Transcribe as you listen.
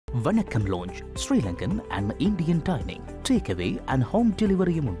Vanakkam Lounge, Sri Lankan and Indian dining, takeaway and home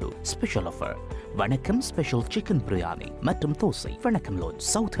delivery mundu. Special offer, Vanakkam Special Chicken Biryani, Mattum Thosai, Vanakkam Lounge,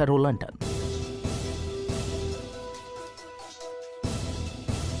 South Harrow, London.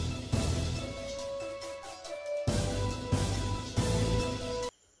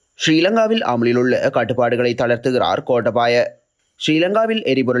 ஸ்ரீலங்காவில் அமலிலுள்ள கட்டுப்பாடுகளை தளர்த்துகிறார் கோட்டபாய. ஸ்ரீலங்காவில்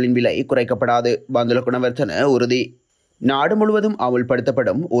எரிபொருளின் விலை குறைக்கப்படாது, பந்துல குணவர்த்தன உறுதி. நாடு முழுவதும்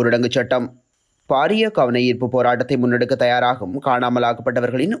அமுல்படுத்தப்படும் ஊரடங்கு சட்டம். பாரிய கவன ஈர்ப்பு போராட்டத்தை முன்னெடுக்க தயாராகும்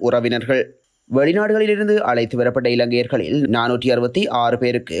காணாமலாக்கப்பட்டவர்களின் உறவினர்கள். வெளிநாடுகளிலிருந்து அழைத்து வரப்பட்ட இலங்கையர்களில் 466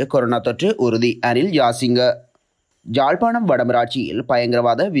 பேருக்கு கொரோனா தொற்று உறுதி. அனில் ஜாசிங்க. ஜாழ்ப்பாணம் வடமராட்சியில்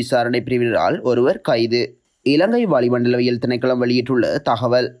பயங்கரவாத விசாரணை பிரிவினரால் ஒருவர் கைது. இலங்கை வளிமண்டலவியல் திணைக்களம் வெளியிட்டுள்ள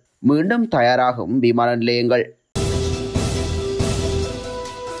தகவல். மீண்டும் தயாராகும் விமான நிலையங்கள்.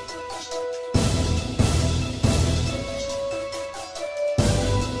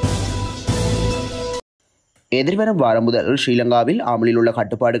 எதிர்வரும் வாரம் முதல் ஸ்ரீலங்காவில் அமலில் உள்ள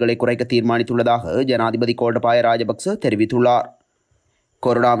கட்டுப்பாடுகளை குறைக்க தீர்மானித்துள்ளதாக ஜனாதிபதி கோட்டபாய ராஜபக்ச தெரிவித்துள்ளார்.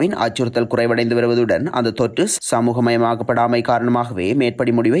 கொரோனாவின் அச்சுறுத்தல் குறைவடைந்து வருவதுடன் அந்த தொற்று சமூகமயமாக்கப்படாமை காரணமாகவே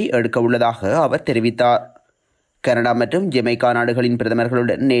மேற்படி முடிவை எடுக்க உள்ளதாக அவர் தெரிவித்தார். கனடா மற்றும் ஜமைக்கா நாடுகளின்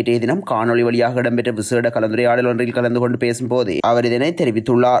பிரதமர்களுடன் நேற்றைய தினம் காணொலி வழியாக இடம்பெற்ற விசேட கலந்துரையாடல் ஒன்றில் கலந்து கொண்டு பேசும்போது அவர் இதனை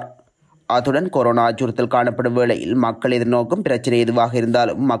தெரிவித்துள்ளார். அத்துடன் கொரோனா அச்சுறுத்தல் காணப்படும் வேளையில் மக்கள் எதிர்நோக்கும் பிரச்சனை எதுவாக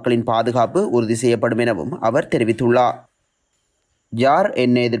இருந்தாலும் மக்களின் பாதுகாப்பு உறுதி செய்யப்படும் எனவும் அவர் தெரிவித்துள்ளார். யார்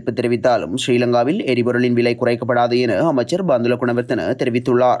என்ன எதிர்ப்பு தெரிவித்தாலும் ஸ்ரீலங்காவில் எரிபொருளின் விலை குறைக்கப்படாது என அமைச்சர் பந்துல குணவர்த்தன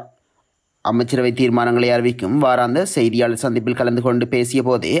தெரிவித்துள்ளார். அமைச்சரவை தீர்மானங்களை அறிவிக்கும் வாராந்த செய்தியாளர் சந்திப்பில் கலந்து கொண்டு பேசிய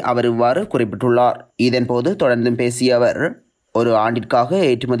போதே அவர் இவ்வாறு குறிப்பிட்டுள்ளார். இதன்போது தொடர்ந்தும் பேசிய அவர், ஒரு ஆண்டிற்காக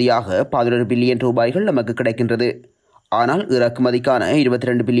ஏற்றுமதியாக 11 பில்லியன் ரூபாய்கள் நமக்கு கிடைக்கின்றது. ஆனால் இறக்குமதிக்கான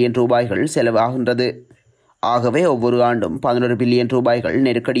 22 பில்லியன் ரூபாய்கள் செலவாகின்றது. ஆகவே ஒவ்வொரு ஆண்டும் 11 பில்லியன் ரூபாய்கள்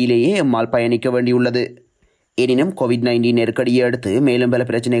நெருக்கடியிலேயே எம்மால் பயணிக்க வேண்டியுள்ளது. எனினும் கோவிட்-19 நெருக்கடியை அடுத்து மேலும் பல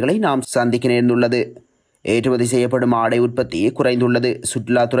பிரச்சனைகளை நாம் சந்திக்க நேர்ந்துள்ளது. ஏற்றுமதி செய்யப்படும் ஆடை உற்பத்தி குறைந்துள்ளது.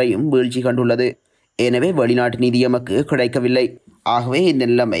 சுற்றுலாத்துறையும் வீழ்ச்சி கண்டுள்ளது. எனவே வெளிநாட்டு நிதி எமக்கு கிடைக்கவில்லை. ஆகவே இந்த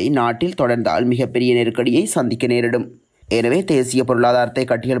நிலைமை நாட்டில் தொடர்ந்தால் மிகப்பெரிய நெருக்கடியை சந்திக்க நேரிடும். எனவே தேசிய பொருளாதாரத்தை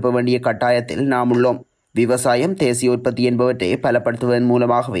கட்டியெழுப்ப வேண்டிய கட்டாயத்தில் நாம் உள்ளோம். விவசாயம், தேசிய உற்பத்தி என்பவற்றை பலப்படுத்துவதன்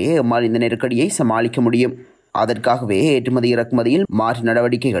மூலமாகவே எம்மால் இந்த நெருக்கடியை சமாளிக்க முடியும். அதற்காகவே ஏற்றுமதி இறக்குமதியில் மாற்று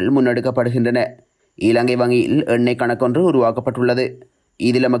நடவடிக்கைகள் முன்னெடுக்கப்படுகின்றன. இலங்கை வங்கியில் எண்ணெய் கணக்கொன்று உருவாக்கப்பட்டுள்ளது.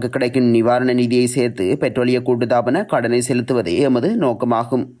 இதில் நமக்கு கிடைக்கும் நிவாரண நிதியை சேர்த்து பெட்ரோலிய கூட்டுத்தாபன கடனை செலுத்துவதே எமது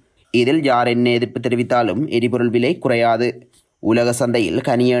நோக்கமாகும். இதில் யார் என்ன எதிர்ப்பு தெரிவித்தாலும் எரிபொருள் விலை குறையாது. உலக சந்தையில்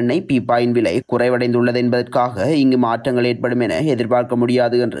கனிய எண்ணெய் பீப்பாயின் விலை குறைவடைந்துள்ளது என்பதற்காக இங்கு மாற்றங்கள் ஏற்படும் என எதிர்பார்க்க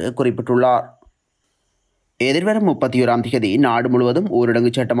முடியாது என்று குறிப்பிட்டுள்ளார். எதிர்வரும் 31ஆம் தேதி நாடு முழுவதும்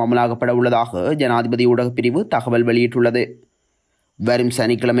ஊரடங்கு சட்டம் அமலாக்கப்பட உள்ளதாக ஜனாதிபதி ஊடகப் பிரிவு தகவல் வெளியிட்டுள்ளது. வரும்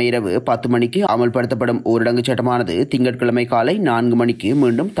சனிக்கிழமை இரவு 10 மணிக்கு அமல்படுத்தப்படும் ஊரடங்கு சட்டமானது திங்கட்கிழமை காலை 4 மணிக்கு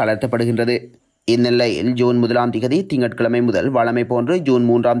மீண்டும் தளர்த்தப்படுகின்றது. இந்நிலையில் ஜூன் 1ஆம் தேதி திங்கட்கிழமை முதல் வழமை போன்று ஜூன்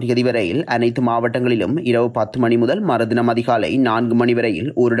 3ஆம் தேதி வரையில் அனைத்து மாவட்டங்களிலும் இரவு 10 மணி முதல் மறுதினம் அதிகாலை 4 மணி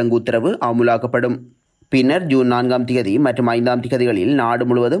வரையில் ஊரடங்கு உத்தரவு அமுலாக்கப்படும். பின்னர் ஜூன் 4ஆம் தேதி மற்றும் 5ஆம் தேதிகளில் நாடு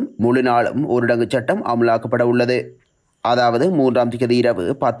முழுவதும் முழு நாளும் ஊரடங்கு சட்டம் அமுலாக்கப்பட உள்ளது. அதாவது 3ஆம் தேதி இரவு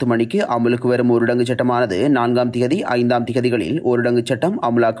 10 மணிக்கு அமலுக்கு வரும் ஊரடங்கு சட்டமானது 4ஆம் தேதி 5ஆம் தேதிகளில் ஊரடங்கு சட்டம்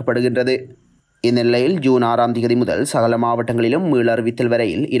அமுலாக்கப்படுகின்றது. இந்நிலையில் ஜூன் 6ஆம் தேதி முதல் சகல மாவட்டங்களிலும் மீளறிவித்தல்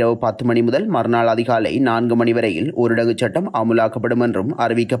வரையில் இரவு 10 மணி முதல் மறுநாள் அதிகாலை 4 மணி வரையில் ஊரடங்கு சட்டம் அமுலாக்கப்படும் என்றும்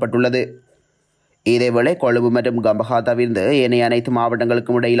அறிவிக்கப்பட்டுள்ளது. இதேவேளை கொழும்பு மற்றும் கம்பஹா தவிர்த்து ஏனைய அனைத்து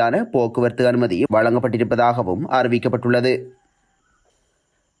மாவட்டங்களுக்கும் இடையிலான போக்குவரத்து அனுமதி வழங்கப்பட்டிருப்பதாகவும் அறிவிக்கப்பட்டுள்ளது.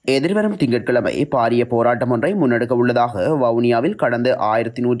 எதிர்வரும் திங்கட்கிழமை பாரிய போராட்டம் ஒன்றை முன்னெடுக்க உள்ளதாக வவுனியாவில் கடந்த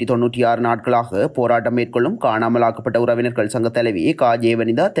 1196 நாட்களாக போராட்டம் மேற்கொள்ளும் காணாமலாக்கப்பட்ட உறவினர்கள் சங்க தலைவி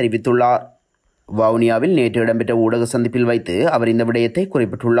ஜெயவனிதா தெரிவித்துள்ளார். வவுனியாவில் நேற்று இடம்பெற்ற ஊடக சந்திப்பில் வைத்து அவர் இந்த விடயத்தை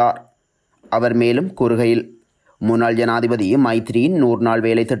குறிப்பிட்டுள்ளார். அவர் மேலும் கூறுகையில், முன்னாள் ஜனாதிபதி மைத்ரியின் 100 நாள்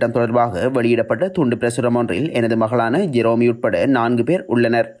வேலை திட்டம் தொடர்பாக வெளியிடப்பட்ட துண்டு பிரசுரம் ஒன்றில் எனது மகளான ஜெரோமி உட்பட 4 பேர்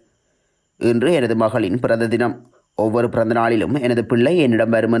உள்ளனர். இன்று எனது மகளின் பிறந்த தினம். ஒவ்வொரு பிறந்த நாளிலும் எனது பிள்ளை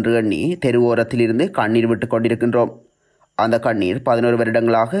என்னிடம் வரும் என்று எண்ணி தெருவோரத்திலிருந்து கண்ணீர் விட்டுக் கொண்டிருக்கின்றோம். அந்த கண்ணீர் 11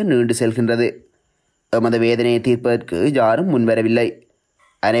 வருடங்களாக நீண்டு செல்கின்றது. எமது வேதனையை தீர்ப்பதற்கு யாரும் முன்வரவில்லை.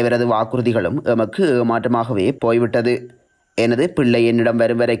 அனைவரது வாக்குறுதிகளும் எமக்கு ஏமாற்றமாகவே போய்விட்டது. எனது பிள்ளை என்னிடம்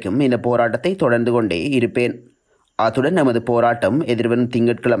வரும் வரைக்கும் இந்த போராட்டத்தை தொடர்ந்து கொண்டே இருப்பேன். அத்துடன் நமது போராட்டம் எதிர்வரும்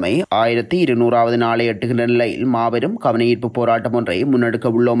திங்கட்கிழமை 1200வது நாளை எட்டுகின்ற நிலையில் மாபெரும் கவனஈர்ப்பு போராட்டம் ஒன்றை முன்னெடுக்க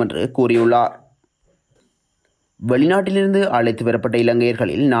உள்ளோம் என்று கூறியுள்ளார். வெளிநாட்டிலிருந்து அழைத்து வரப்பட்ட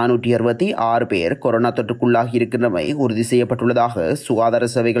இலங்கையர்களில் 466 பேர் கொரோனா தொற்றுக்குள்ளாகி இருக்கின்றமை உறுதி செய்யப்பட்டுள்ளதாக சுகாதார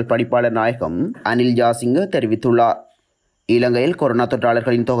சேவைகள் பணிப்பாளர் நாயகம் அனில் ஜாசிங்க தெரிவித்துள்ளார். இலங்கையில் கொரோனா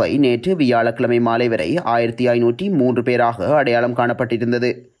தொற்றாளர்களின் தொகை நேற்று வியாழக்கிழமை மாலை வரை 1503 பேராக அடையாளம் காணப்பட்டிருந்தது.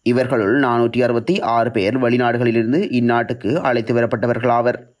 இவர்களுள் 466 பேர் வெளிநாடுகளிலிருந்து இந்நாட்டுக்கு அழைத்து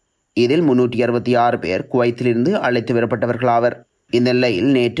வரப்பட்டவர்களாவர். இதில் 366 பேர் குவைத்திலிருந்து அழைத்து வரப்பட்டவர்களாவர். இந்த நிலையில்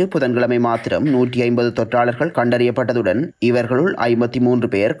நேற்று புதன்கிழமை மாத்திரம் 150 தொற்றாளர்கள் கண்டறியப்பட்டதுடன் இவர்களுள்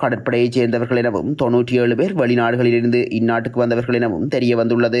 53 பேர் கடற்படையைச் சேர்ந்தவர்கள் எனவும் 97 பேர் வெளிநாடுகளிலிருந்து இந்நாட்டுக்கு வந்தவர்கள் எனவும் தெரிய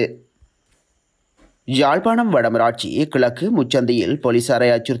வந்துள்ளது. யாழ்ப்பாணம் வடமராட்சி கிழக்கு முச்சந்தியில் போலீசாரை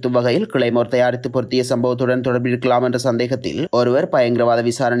அச்சுறுத்தும் வகையில் கிளைமோர் தயாரித்து பொருத்திய சம்பவத்துடன் தொடர்பிருக்கலாம் என்ற சந்தேகத்தில் ஒருவர் பயங்கரவாத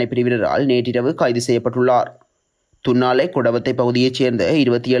விசாரணை பிரிவினரால் நேற்றிரவு கைது செய்யப்பட்டுள்ளார். துன்னாலை குடவத்தை பகுதியைச் சேர்ந்த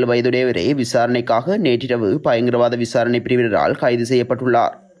 27 வயதுடையவரே விசாரணைக்காக நேற்றிரவு பயங்கரவாத விசாரணை பிரிவினரால் கைது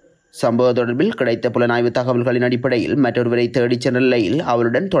செய்யப்பட்டுள்ளார். சம்பவ தொடர்பில் கிடைத்த புலனாய்வு தகவல்களின் அடிப்படையில் மற்றொருவரை தேடிச் சென்ற நிலையில்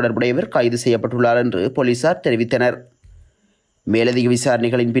அவருடன் தொடர்புடையவர் கைது செய்யப்பட்டுள்ளார் என்று போலீசார் தெரிவித்தனர். மேலதிக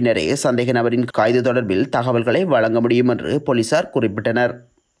விசாரணைகளின் பின்னரே சந்தேக நபரின் கைது தொடர்பில் தகவல்களை வழங்க முடியும் என்று போலீசார் குறிப்பிட்டனர்.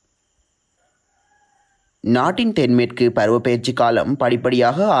 நாட்டின் தென்மேற்கு பருவப்பெயர்ச்சி காலம்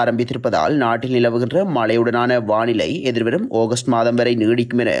படிப்படியாக ஆரம்பித்திருப்பதால் நாட்டில் நிலவுகின்ற மழையுடனான வானிலை எதிர்வரும் ஆகஸ்ட் மாதம் வரை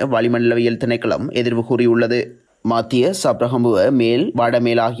நீடிக்கும் என வளிமண்டலவியல் திணைக்களம் எதிர்வு கூறியுள்ளது. மத்திய சப்ரகம்புவ மேல்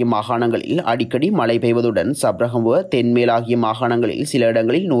வடமேல் ஆகிய மாகாணங்களில் அடிக்கடி மழை பெய்வதுடன் சப்ரகம்புவ தென்மேல் ஆகிய மாகாணங்களில் சில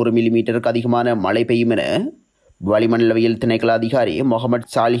இடங்களில் 100 மில்லிமீட்டருக்கு அதிகமான மழை பெய்யும் என வளிமண்டலவியல் திணைக்கள அதிகாரி முகமது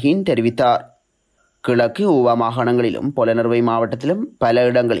சாலிஹின் தெரிவித்தார். கிழக்கு ஊவா மாகாணங்களிலும் பொலனறுவை மாவட்டத்திலும் பல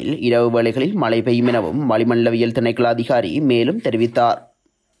இடங்களில் இரவு வேளைகளில் மழை பெய்யும் எனவும் வளிமண்டலவியல் திணைக்கள அதிகாரி மேலும் தெரிவித்தார்.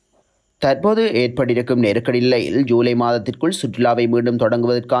 தற்போது ஏற்பட்டிருக்கும் நெருக்கடி நிலையில் ஜூலை மாதத்திற்குள் சுற்றுலாவை மீண்டும்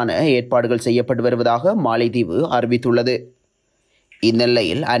தொடங்குவதற்கான ஏற்பாடுகள் செய்யப்பட்டு வருவதாக மாலைதீவு அறிவித்துள்ளது. இந்த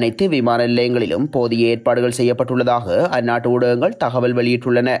நிலையில் அனைத்து விமான நிலையங்களிலும் போதிய ஏற்பாடுகள் செய்யப்பட்டுள்ளதாக அந்நாட்டு ஊடகங்கள் தகவல்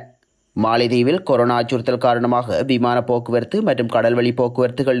வெளியிட்டுள்ளன. மாலைதீவில் கொரோனா அச்சுறுத்தல் காரணமாக விமான போக்குவரத்து மற்றும் கடல்வழி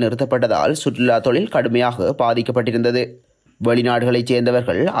போக்குவரத்துகள் நிறுத்தப்பட்டதால் சுற்றுலா தொழில் கடுமையாக பாதிக்கப்பட்டிருந்தது. வெளிநாடுகளைச்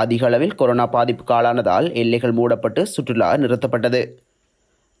சேர்ந்தவர்கள் அதிக அளவில் கொரோனா பாதிப்புக்கு ஆளானதால் எல்லைகள் மூடப்பட்டு சுற்றுலா நிறுத்தப்பட்டது.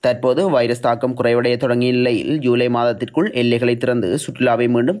 தற்போது வைரஸ் தாக்கம் குறைவடைய தொடங்கிய நிலையில் ஜூலை மாதத்திற்குள் எல்லைகளை திறந்து சுற்றுலாவை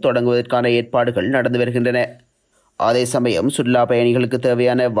மீண்டும் தொடங்குவதற்கான ஏற்பாடுகள் நடந்து வருகின்றன. அதே சமயம் சுற்றுலா பயணிகளுக்கு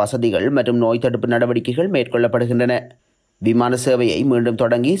தேவையான வசதிகள் மற்றும் நோய் தடுப்பு நடவடிக்கைகள் மேற்கொள்ளப்படுகின்றன. விமான சேவையை மீண்டும்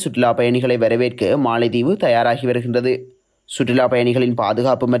தொடங்கி சுற்றுலா பயணிகளை வரவேற்க மாலைதீவு தயாராகி வருகின்றது. சுற்றுலா பயணிகளின்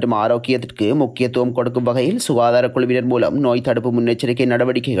பாதுகாப்பு மற்றும் ஆரோக்கியத்திற்கு முக்கியத்துவம் கொடுக்கும் வகையில் சுகாதார குழுவினர் மூலம் நோய் தடுப்பு முன்னெச்சரிக்கை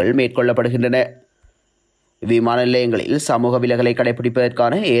நடவடிக்கைகள் மேற்கொள்ளப்படுகின்றன. விமான நிலையங்களில் சமூக விலகலை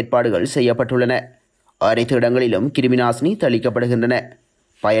கடைபிடிப்பதற்கான ஏற்பாடுகள் செய்யப்பட்டுள்ளன. அனைத்து இடங்களிலும் கிருமிநாசினி தெளிக்கப்படுகின்றன.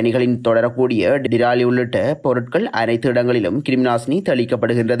 பயணிகளின் தொடரக்கூடிய டிராலி உள்ளிட்ட பொருட்கள் அனைத்து இடங்களிலும் கிருமிநாசினி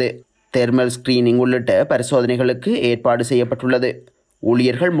தெளிக்கப்படுகின்றது. தெர்மல் ஸ்கிரீனிங் உள்ளிட்ட பரிசோதனைகளுக்கு ஏற்பாடு செய்யப்பட்டுள்ளது.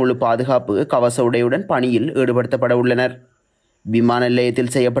 ஊழியர்கள் முழு பாதுகாப்பு கவச உடையுடன் பணியில் ஈடுபடுத்தப்பட உள்ளனர். விமான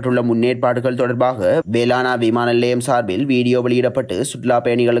நிலையத்தில் செய்யப்பட்டுள்ள முன்னேற்பாடுகள் தொடர்பாக வேலானா விமான நிலையம் சார்பில் வீடியோ வெளியிடப்பட்டு சுற்றுலா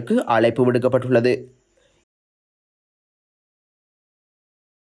பயணிகளுக்கு அழைப்பு விடுக்கப்பட்டுள்ளது.